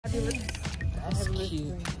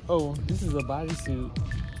cute. Oh, this is a bodysuit.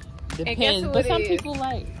 Depends, but some people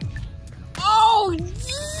like. Oh.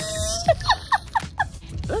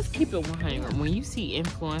 Let's keep it 100. When you see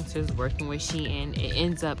influencers working with Shein, it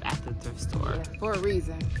ends up at the thrift store. Yeah, for a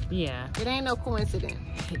reason. Yeah. It ain't no coincidence.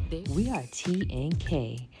 We are T and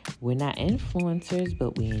K. We're not influencers,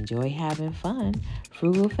 but we enjoy having fun.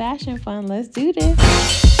 Frugal fashion fun. Let's do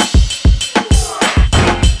this.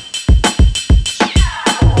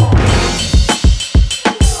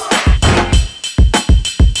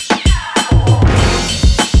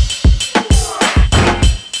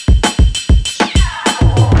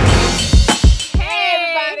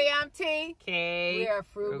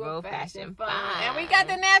 Frugal Fashion Fun. And we got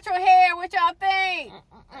the natural hair. What y'all think?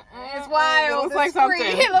 It's wild. It looks like something.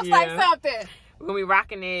 It looks like something. We're gonna be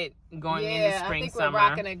rocking it going into spring, I think summer. We're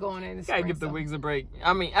rocking it going into spring. Gotta give the wigs a break.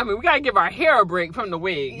 I mean, we gotta give our hair a break from the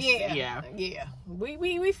wigs. Yeah.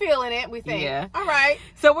 We feeling it. We think. Yeah. All right.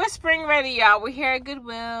 So we're spring ready, y'all. We're here at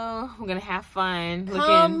Goodwill. We're gonna have fun.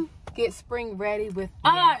 Come get spring ready with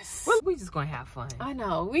us. We just gonna have fun. I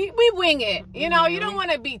know. We wing it. You know, you don't want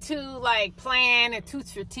to be too like planned and too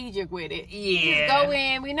strategic with it. Yeah. Just go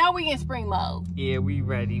in. We know we in spring mode. Yeah, we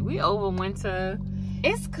ready. We over winter.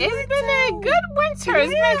 It's good. It's been a good winter. Yeah.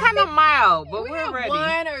 It's been kind of mild, but we're ready.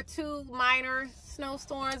 1 or 2 minor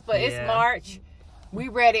snowstorms, but it's March. We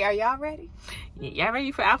ready. Are y'all ready? Y'all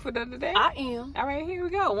ready for outfit of the day? I am. All right, here we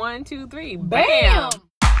go. 1, 2, 3. Bam! Bam!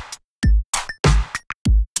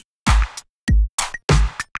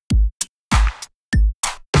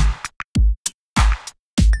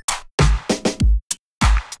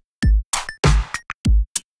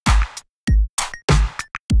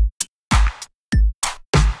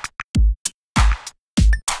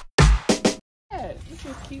 This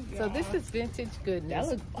is cute. So this is vintage goodness.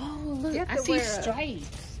 That look, I see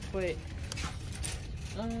stripes, but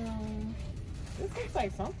this looks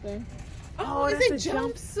like something. Oh, it's a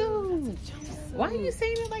jumpsuit. Why are you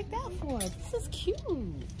saying it like that for? This is cute.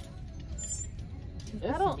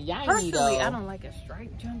 I don't like a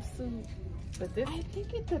striped jumpsuit, but this. I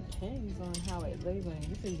think it depends on how it labels.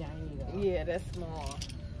 This is Yanni though. Yeah, that's small.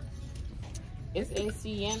 It's in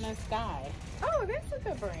Sienna Sky. Oh, that's a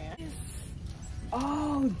good brand.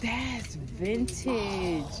 Oh, that's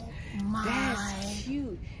vintage. Oh, that's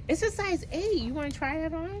cute. It's a size 8. You want to try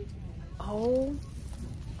that on? Oh,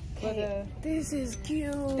 okay. This is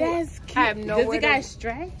cute. That's cute. I have no Does it got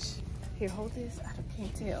stretch? Here, hold this. I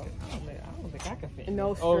can't tell. I don't think I can fit.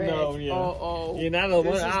 No stretch. Oh no, yeah. Oh. You're not a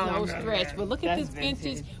this is no stretch. But look at this vintage.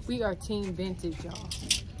 Vintage. We are team vintage, y'all.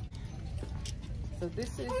 So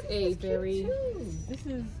this is This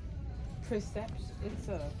is perception.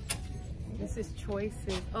 This is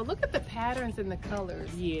choices. Oh, look at the patterns and the colors.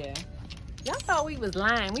 Yeah. Y'all thought we was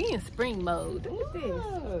lying. We in spring mode. Look at this.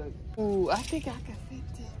 Ooh, I think I can fit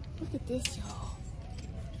it. Look at this, y'all.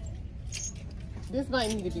 This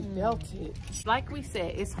might need to be belted. Like we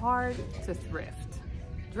said, it's hard to thrift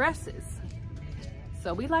dresses.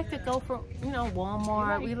 So we like to go for,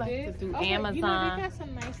 Walmart. We like to do Amazon. You know, they got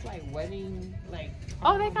some nice, wedding,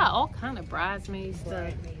 Oh, they got all kind of bridesmaid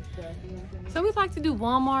stuff. So we like to do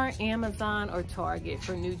Walmart, Amazon, or Target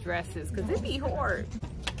for new dresses because it'd be hard.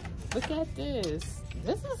 Look at this.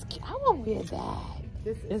 This is cute. I want to wear that.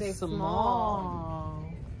 This is small.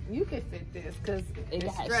 You can fit this because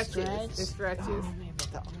it stretches. It stretches. Oh, man,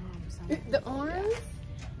 but the arms. The arms?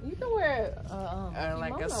 You can wear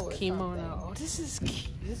like a kimono. Oh, this is cute.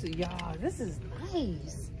 This is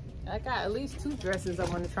nice. I got at least 2 dresses I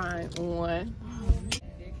want to try on.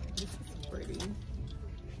 This is pretty.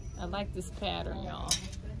 I like this pattern, y'all.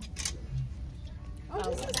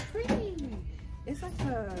 Oh, this is pretty. It's like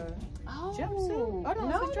a jumpsuit. Oh,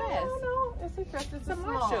 no, it's a dress. No, it's a dress. It's a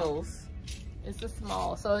Marshalls. It's a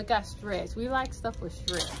small, so it got stretch. We like stuff with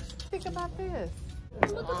stretch. Think about this.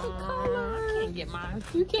 Look at the color. I can't get mine.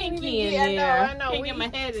 You can't get in there. I know. Can't get my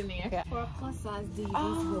head in there. Okay. For a plus size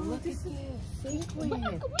DVs, look at this. sequin. We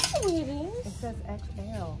know it is. It says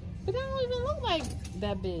XL. But that don't even look like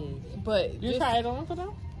that big. But You try it on for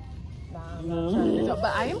them? Nah, I'm not trying to.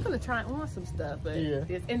 But I am gonna try on some stuff. But yeah.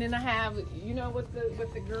 And then I have, what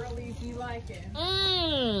the girlies be liking.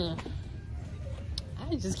 I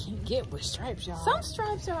just can't get with stripes, y'all. Some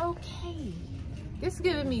stripes are okay. This is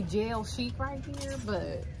giving me jail chic right here,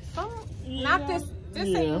 but some not this.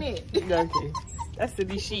 This ain't it. Okay, that's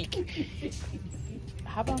city chic.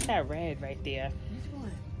 How about that red right there? Which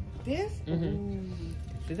one? This?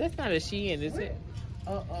 So that's not a Shein, is it?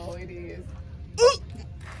 Uh-oh, it is.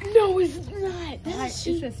 No, it's not. That's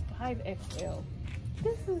It says 5XL.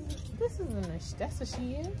 That's a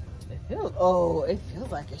Shein? it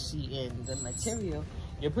feels like a Shein. The material.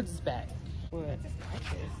 Yeah, put this back. What? I just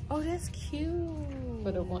like this. Oh, that's cute.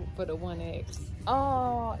 For the 1X.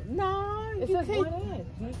 Oh no, It you says can't. 1X.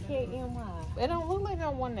 DKNY. It don't look like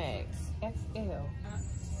a 1X.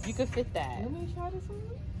 XL. You could fit that. Let me try this on.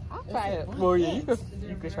 I'll try it. a Well, yeah, 1X.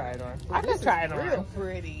 you could try it on. Well, I could try it Real on.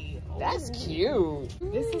 pretty. That's cute.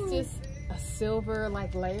 This is just a silver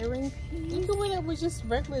like layering piece. You can wear that with just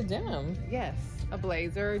regular denim. Yes, a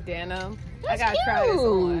blazer, denim. That's I gotta try this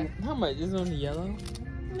on. How much is on the yellow?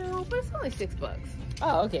 No, but it's only $6.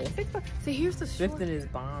 Oh, okay. $6. See, here's the short. Thrifting is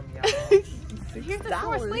bomb, y'all. Here's the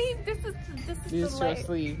short sleeve. This is This the, short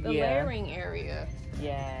sleeve, the yeah. layering area.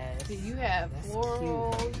 Yes. So you have That's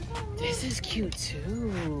floral. This is cute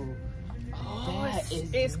too. Oh, That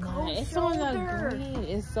it's nice. cold It's on shoulder. the green.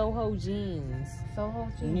 It's Soho jeans. Soho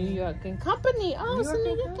jeans. New York and Company. Oh, it's a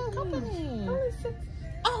New York York and and Company. Only $6.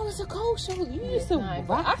 Oh, it's a cold shoulder. You used to Nice.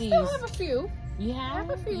 rock I these. still have a few. You I have? have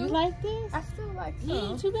a few. You like this? I still like some.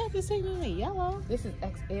 Yeah, too bad to say you in yellow. This is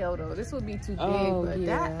XL though. This would be too big, Oh, but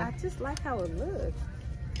yeah. that I just like how it looks.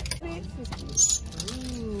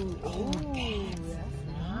 Ooh, Oh, that's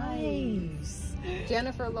nice.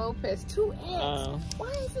 Jennifer Lopez, 2X. Oh. Why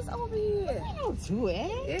is this over here? Oh,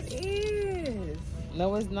 2X? It is.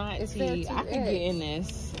 No, it's not. It T. said I could 2X. get in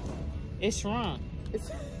this. It shrunk. It's,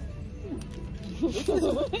 It's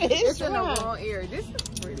it's in the shrunk. wrong area. This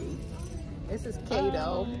is pretty. This is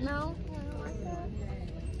Kato. No, I don't like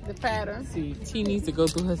that. The pattern. See, T needs to go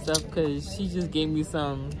through her stuff because she just gave me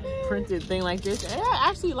some printed thing like this. And I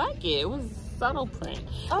actually like it. It was subtle print.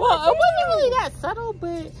 Oh, Well, yeah. it wasn't really that subtle,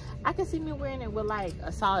 but I could see me wearing it with like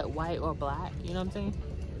a solid white or black. You know what I'm saying?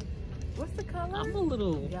 What's the color? I'm a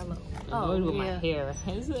little Yellow. annoyed with my yeah. hair.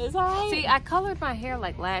 It's all right. See, I colored my hair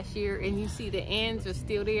like last year, and you see the ends are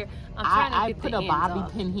still there. I'm trying to I get put the a ends bobby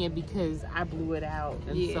off. pin here because I blew it out.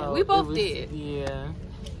 And Yeah, so we both it was, did. Yeah.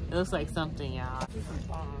 It looks like something, y'all.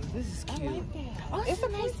 This is I cute. like that. Oh, It's a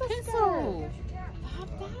nice pencil.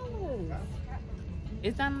 $5.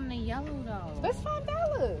 It's not on the yellow though. That's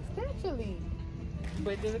 $5, actually.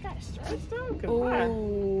 But does it got stripes though?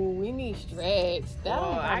 Oh, we need stretch. That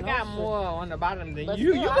Oh, don't I no got stretch. more on the bottom than But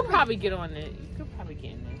you. still, You I could could- probably get on it. You could probably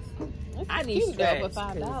get in this. This I is need cute, though, stretch, for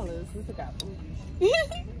 $5. 'cause- We got boobies.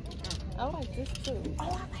 I like this too. Oh, I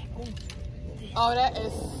like Oh, that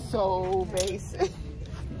is so basic.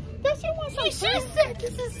 That you want some She said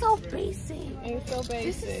this is so basic. It's so basic.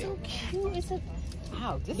 This is so cute. It's a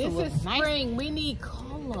wow. This This looks is nice. spring. We need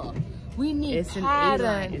color. We need It's an pattern.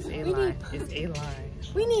 A-line. It's We A-line. need, It's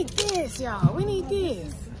A-line. we need this, y'all. We need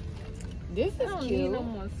this. This I is don't cute. need no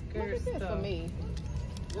more Look skirts at this for though. me.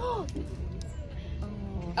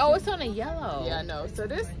 Oh, it's on a yellow. Yeah, I know. So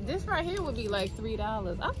this right here would be like $3. I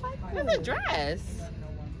like It's this. a dress.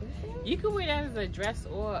 You could wear that as a dress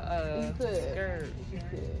or a You could. skirt.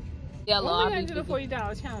 Yellow. When I'll we gonna be do the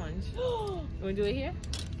 $40 challenge? You wanna do it here?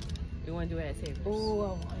 We wanna do it at Savers? Ooh, I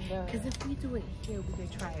wonder. Because if we do it here, we can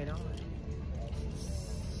try it on.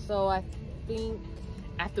 So I think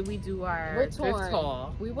After we do our we're thrift torn.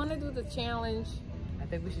 haul, We want to do the challenge. I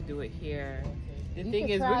think we should do it here. The You thing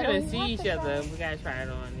can is, try we're it gonna on. You see have each to other. try. We gotta try it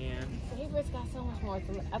on, yeah. Savers got so much more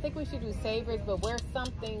to. I think we should do Savers, but wear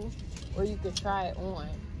something where you could try it on.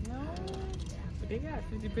 No. But they got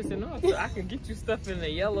 50% off, so I can get you stuff in the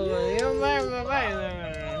yellow. You know what I'm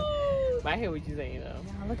saying? But I hear what you're saying, though.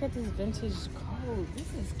 Now, look at this vintage coat. This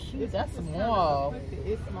is cute. That's small.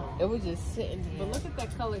 It's small. It was just sitting But here. look at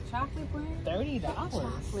that color, chocolate brand. $30.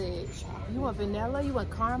 Chocolate. You want vanilla? You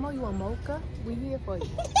want caramel? You want mocha? We here for you.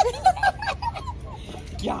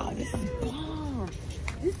 Y'all, this is bomb.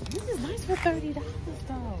 This is nice for $30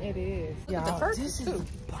 though. It is. Look at Y'all, the first this is too.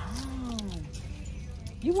 bomb.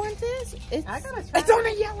 You want this? It's, I gotta try it's on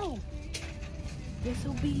the yellow. This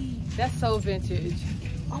will be. That's so vintage.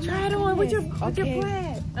 Oh Try it on with your Okay.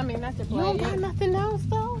 plaid. I mean, not your You don't plaid. got nothing else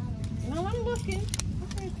though? No, I'm looking.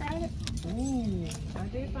 Okay, try it. Ooh. I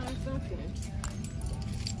did find something.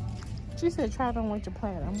 She said try it on with your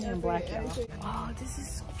plaid. I'm wearing black, it. y'all. Oh, this is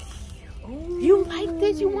so cute. Ooh. You like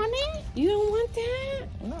this? You want it? You don't want that?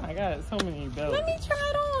 No, I got so many belts. Let me try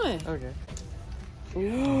it on. Okay.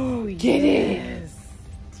 Ooh, Get it.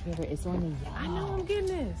 Taylor, it's on the yellow. I know I'm getting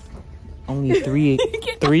this. Only three.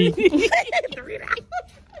 $3.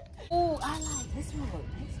 Ooh, I like this one. Look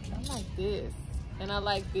nice. I like this, and I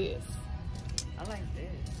like this. I like this.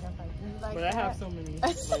 You like But I have that? so many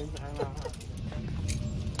things I don't have.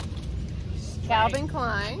 Calvin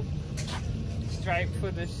Klein. Stripe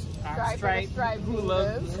for the Stripe for stripe. the stripe Who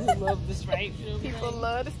love the stripe? You know what I'm People saying?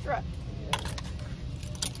 love the stripe.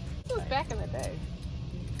 This was back in the day.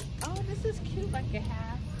 Oh, this is cute. Like a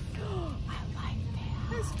half. I like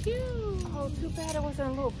that. That's cute. Oh, too bad it wasn't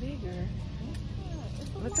a little bigger. It's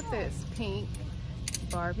Look at this. Pink.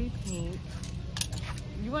 Barbie pink.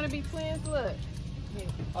 You want to be twins? Look.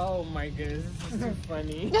 Oh my goodness, this is too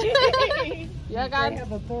funny. Y'all got. They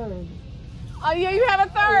have a third. Oh yeah, you have a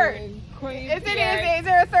third. Queen, Is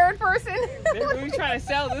there a third person? They're really trying to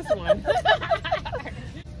sell this one. Look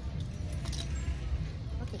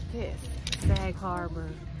at this. Sag Harbor.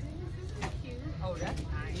 Oh, that's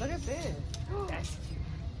nice. Look at this. That's cute.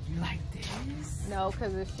 You like this? No,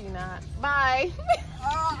 because if she not. Bye.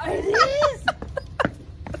 Oh, it is.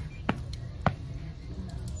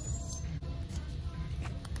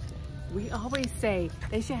 We always say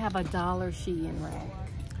they should have a dollar Shein rack.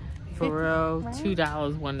 For real, Right? $2,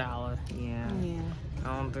 $1. Yeah. Yeah.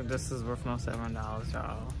 I don't think this is worth no $7,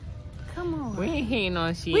 y'all. Come on. We ain't hating on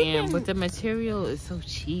We Shein, can- but the material is so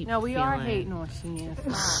cheap. No, we are feeling. hating on Shein.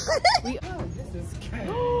 We. Oh, This is cute. I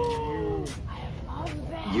love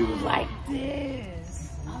that. You like this?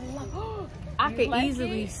 I You could like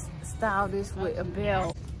easily it? style this with a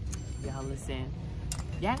belt. Y'all listen.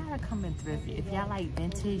 Y'all gotta come and thrift. If y'all like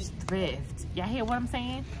vintage, thrift. Y'all hear what I'm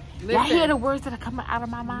saying? Y'all Listen. hear the words that are coming out of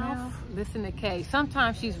my mouth? Listen to Kay.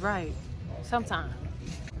 Sometimes she's right. Sometimes.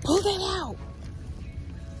 Pull that out.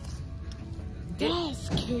 It- That's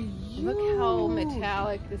cute. Look how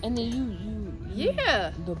metallic this. And then you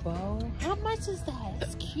Yeah. the bow. How much is that?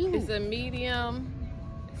 It's cute. It's a medium.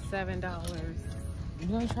 $7. You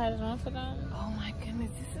wanna try it on for them? Oh my goodness,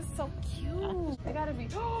 this is so cute. They gotta be.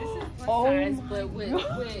 This is plus Oh size, my but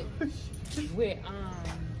with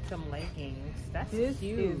some leggings. That's This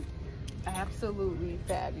cute. is absolutely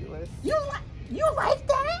fabulous. You like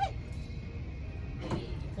that?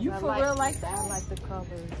 You I for real like that? I like the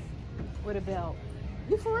colors with a belt.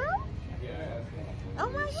 You for real? Oh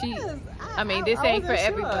my She- goodness. I mean, this ain't for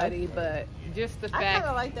wasn't sure. everybody, but just the I kind fact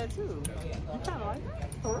of like that too. You kind of like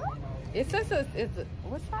that? For real? it says it's a,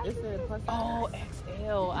 what size? It's is a it? plus Oh, size.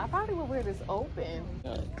 XL. I probably would wear this open.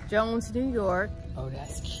 Jones, New York. Oh,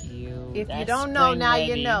 that's cute. If That's you don't know, spring now ready.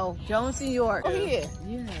 you know. Jones, New York. Oh, yeah.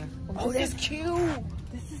 Yeah. Oh, that's cute.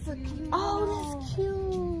 This is a cute. Oh, that's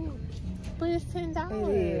cute. But it's $10.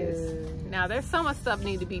 It is. Now there's some stuff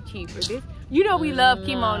need to be cheaper. This, you know, we love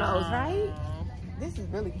kimonos, right? This is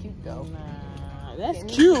really cute though. Nah, that's It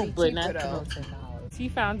needs to cute, be but cheaper, not though. $10. She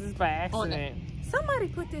found this by accident. Somebody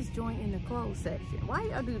put this joint in the clothes section. Why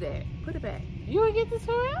y'all do that? Put it back. You would get this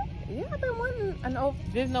for real? Yeah, I've been wanting an over.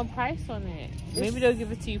 There's no price on it. Maybe they'll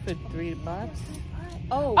give it to you for $3.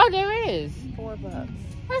 Oh, Oh, there is. $4.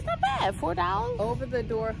 That's not bad. $4. Over the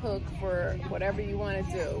door hook for whatever you want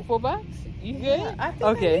to do. $4? You good? Yeah, I think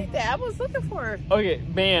Okay. I need that. I was looking for. Okay, Let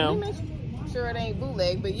me bam. make sure it ain't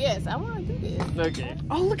bootleg, but yes, I want to do this. Okay.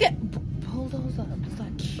 Oh, look at. Pull those up. It's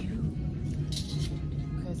not cute.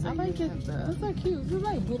 I like it. That's not cute. It's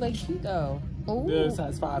like bootleg cute though. Oh, Yeah,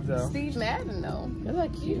 size 5 though. Steve Madden though. That's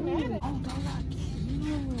not cute. Steve Madden. Oh, those are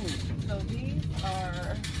cute. So these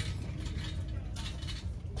are.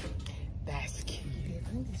 That's cute. I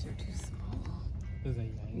think these are too small. Those are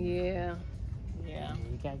young. Yeah. Yeah.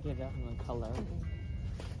 You gotta get it on the color.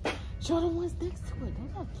 Show the ones next to it.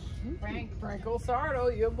 Those are cute. Franco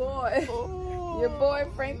Sardo, your boy. Oh, Your boy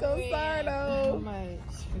Franco man. Sardo. How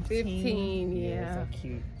much? 15, Yeah, yeah. so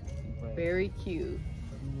cute. But, Very cute.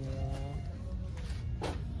 yeah.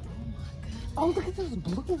 Oh, look at those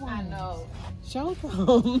blue ones. I know. Show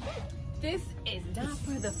them. This is not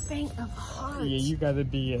for the faint of heart. Yeah, you gotta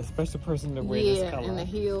be a special person to wear this Yeah, color. and the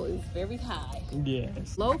heel is very high.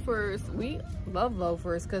 Yes. Loafers, we love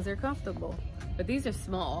loafers because they're comfortable. But these are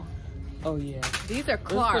small. Oh yeah. These are Those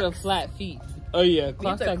for the Clarks. flat feet. Oh yeah,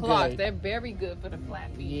 Clarks These are are Clarks. good. They're very good for the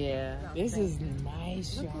flat feet. Yeah. This is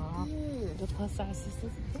nice, Look at y'all. this. The plus size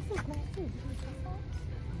sisters. This is nice too.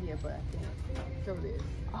 Yeah, but I can't show this.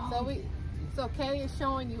 Oh. So Kay is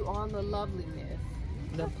showing you all the loveliness.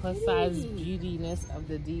 The plus size beautiness of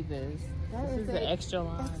the divas. That This is a the extra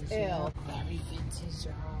large. XL. Yeah. Very vintage,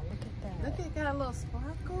 y'all. Look at that. Look, it got a little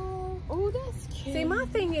sparkle. Oh, that's cute. See, my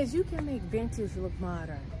thing is you can make vintage look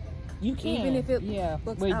modern. You can. Even if it yeah.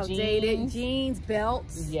 looks With outdated. Jeans,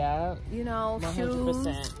 belts, Yeah. you know, 100%.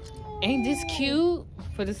 shoes. Ain't this cute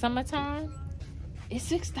for the summertime?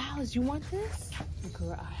 It's $6. You want this?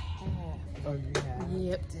 Girl, I have. Oh, you have.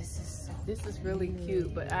 Yep, this is really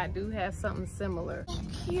cute, but I do have something similar.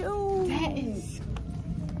 Cute. That is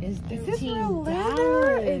Is this real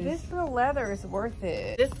leather? If this real leather is worth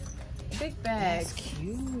it. This big bag. That's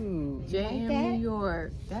cute. JM New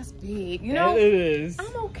York. That's big. You That know, it is.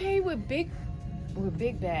 I'm okay with big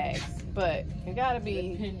bags, but it gotta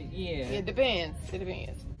be. Yeah. It depends. It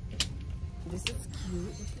depends. This is cute.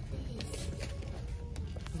 Look at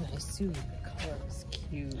this. Nice too. The color is cute.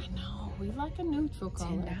 cute. I know. We like a neutral color.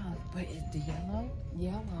 $10, but it's the yellow.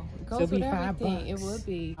 Yellow. It So goes it'll be with everything. $5. It would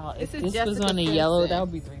be. If This is this was Jessica on a yellow, that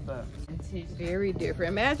Simpson. would be $3. Very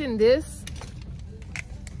different. Imagine this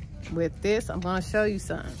with this. I'm gonna show you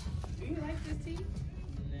something. Do you like this tee?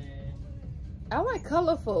 I like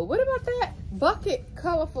colorful. What about that bucket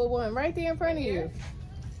colorful one right there in front of you?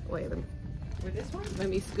 Wait, With this one? let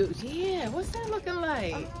me scooch. Yeah, what's that looking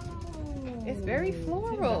like? Oh, It's very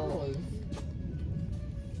floral. $10.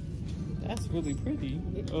 That's really pretty.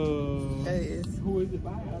 That is. Who is it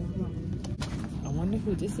by? I don't know. I wonder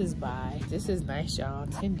who this is by. This is nice, y'all.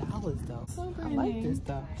 $10 though. So I like pretty. this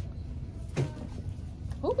stuff.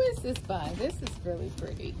 Who is this by? This is really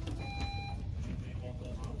pretty.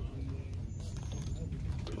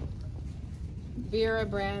 Vera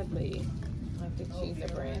Bradley. I have to choose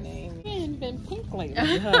a brand name. Man, been pink lately.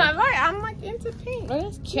 I'm like into pink. Oh,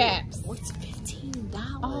 that's cute. Chaps. What's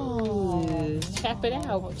 $15? Oh, chap it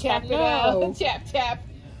out. chap it No. out. Chap.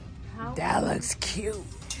 That looks cute.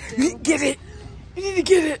 Get it. You need to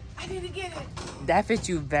get it. I need to get it. That fits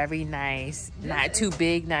you very nice. Not too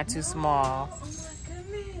big, not too small. Oh my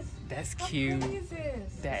goodness. That's How cute. pretty is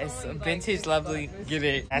this? That is It's only like vintage, $6. lovely. Get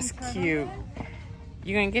it. That's cute.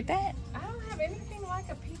 You gonna get that? I don't have anything like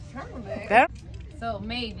a peach turtleneck. That? So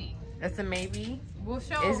maybe. That's a maybe. We'll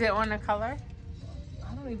show. Is it on a color?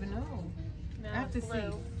 I don't even know. No, I have to it's see.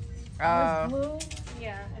 blue. Oh, it's blue?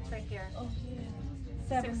 Yeah, it's right here. Oh,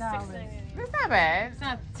 yeah. $7. $6.99. That's not bad. It's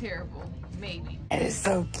not terrible. Maybe. That is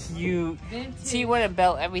so cute. Vintage. She want a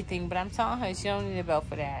belt, everything, but I'm telling her she don't need a belt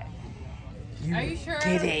for that. Are you sure? Get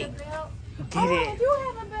it's it. a belt? Get Oh, I it.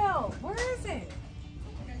 do have a belt. Where is it?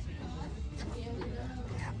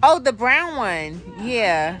 Oh, the brown one.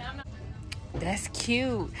 Yeah. That's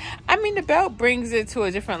cute. I mean, the belt brings it to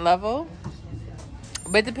a different level,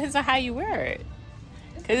 but it depends on how you wear it.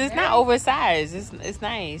 Because it's not oversized. It's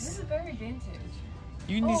nice. This is very vintage.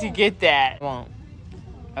 You need to get that. Won't.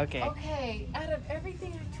 Okay. Okay, out of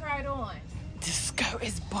everything I tried on, The skirt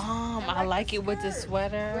is bomb. I I like like the it with the skirt.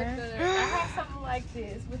 sweater. I have something like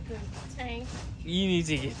this with the tank. You need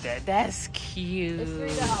to get that. That's cute. It's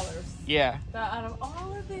 $3. Yeah. Out of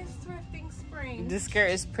all of this thrifting spring. The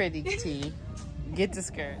skirt is pretty, T. Get the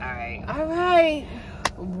skirt. All right. All right.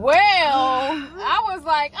 Well, I was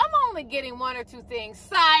like, I'm only getting one or two things.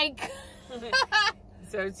 Psych.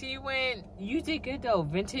 So T went. You did good though.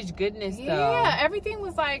 Vintage goodness though. Yeah, everything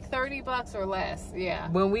was like $30 or less. Yeah.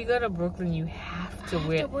 When we go to Brooklyn, you have to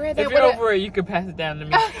wear. wear that If with you're a- over it, you can pass it down to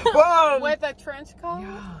me. Boom. With a trench coat.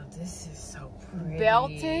 Yo, this is so pretty.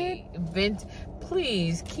 Belted.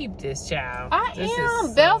 Please keep this, child. I This is am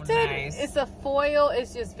so belted. nice. It's a foil.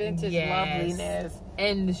 It's just vintage Yes. loveliness.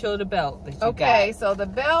 And the shoulder belt that you Okay, got. so the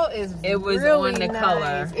belt is It was really on the nice.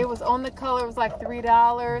 color. It was on the color. It was like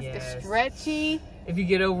 $3. Yes. It's stretchy. If you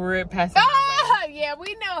get over it, pass it my Ah, yeah,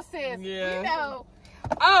 we know, sis. Yeah. We know.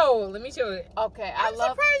 way. Oh, let me show it. Okay, I'm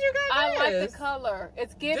surprised you got I like this. the color.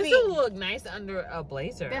 It's This giving. will look nice under a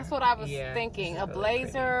blazer. That's what I was Yeah, thinking. this A is really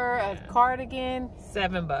blazer, pretty. a Yeah. cardigan.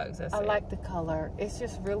 $7. That's I it. like the color. It's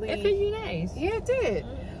just really. It fit you nice. Yeah, it did.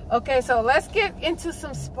 Okay, so let's get into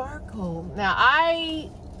some sparkle. Now, I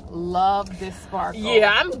love this sparkle.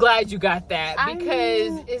 Yeah, I'm glad you got that I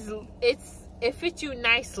because mean- it fits you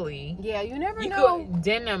nicely. Yeah, you never You know. could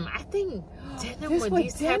denim. I think denim This with with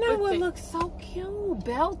these type denim of would things. look so cute.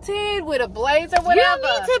 Belted with a blazer, You whatever.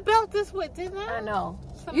 don't need to belt this with denim. I know.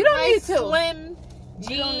 Some You don't nice need to. Slim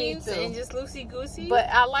You don't need jeans to. and just loosey goosey. But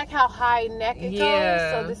I like how high neck it Yeah.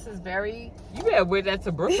 goes. So this is very. you better wear that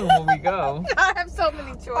to Brooklyn when we go. I have so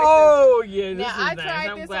many choices. Oh yeah, this now is I nice. tried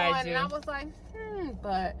I'm this glad on you. and I was like,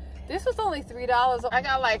 but this was only $3. I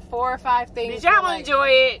got like 4 or 5 things. Did y'all for, like, enjoy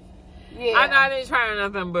it? Yeah. I didn't try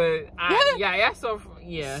nothing, but yeah, so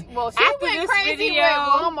yeah. Well, she After went this crazy video-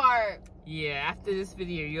 with Walmart. Yeah, after this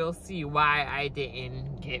video, you'll see why I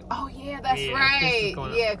didn't get. Oh yeah, that's Yeah, this right. is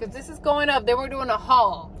going up. Yeah, because this is going up. They were doing a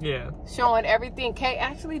haul Yeah. showing everything. Kate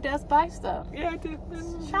actually does buy stuff. Yeah, I did.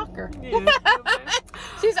 Shocker. Yeah.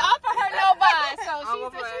 She's offered her no buy, so I'm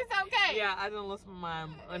a she's okay. Yeah, I didn't lose my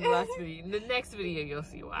mind on the last video. In the next video, you'll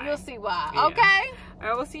see why. You'll see why. Yeah. Okay. All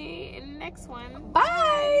right, we'll see you in the next one.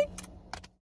 Bye.